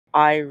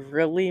I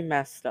really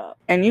messed up.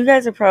 And you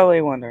guys are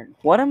probably wondering,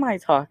 what am I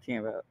talking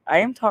about? I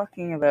am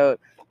talking about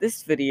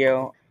this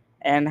video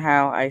and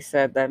how I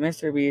said that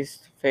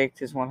MrBeast faked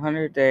his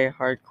 100-day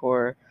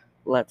hardcore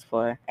Let's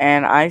Play.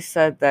 And I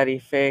said that he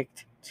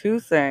faked two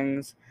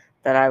things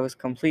that I was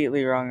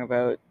completely wrong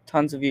about.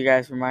 Tons of you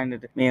guys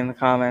reminded me in the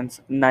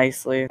comments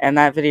nicely. And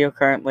that video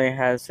currently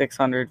has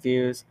 600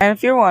 views. And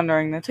if you're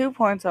wondering, the 2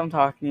 points I'm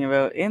talking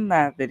about in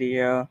that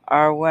video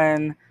are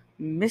when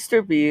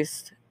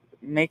MrBeast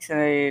makes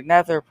a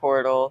nether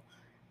portal,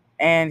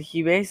 and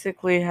he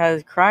basically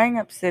has crying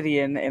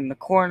obsidian in the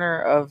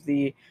corner of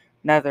the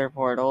nether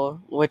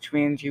portal, which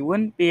means you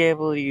wouldn't be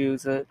able to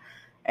use it.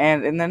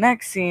 And in the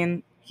next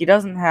scene, he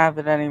doesn't have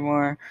it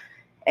anymore.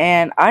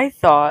 And I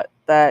thought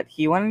that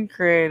he went in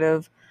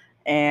creative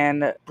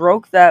and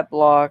broke that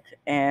block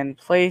and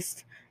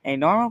placed a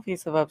normal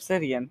piece of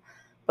obsidian.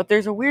 But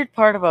there's a weird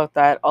part about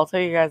that. I'll tell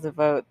you guys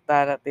about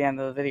that at the end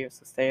of the video,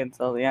 so stay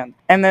until the end.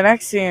 And the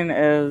next scene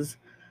is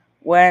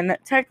when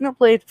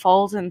TechnoBlade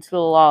falls into the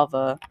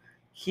lava.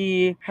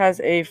 He has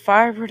a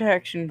fire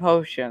protection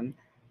potion,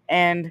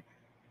 and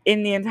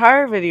in the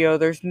entire video,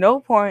 there's no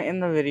point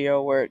in the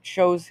video where it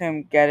shows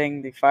him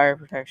getting the fire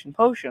protection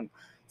potion.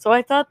 So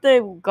I thought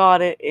they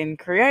got it in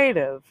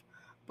creative,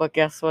 but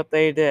guess what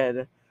they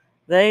did?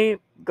 They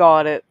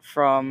got it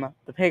from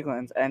the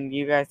piglins, and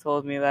you guys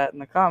told me that in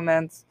the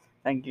comments.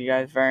 Thank you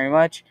guys very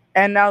much.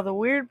 And now the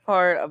weird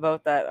part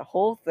about that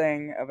whole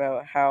thing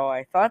about how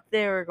I thought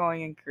they were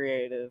going in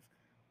creative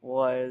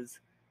was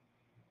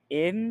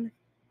in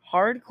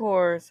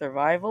hardcore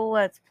survival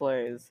Let's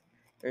Plays,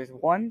 there's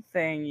one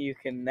thing you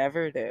can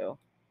never do,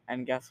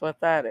 and guess what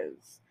that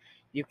is?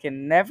 You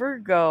can never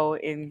go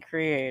in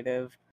creative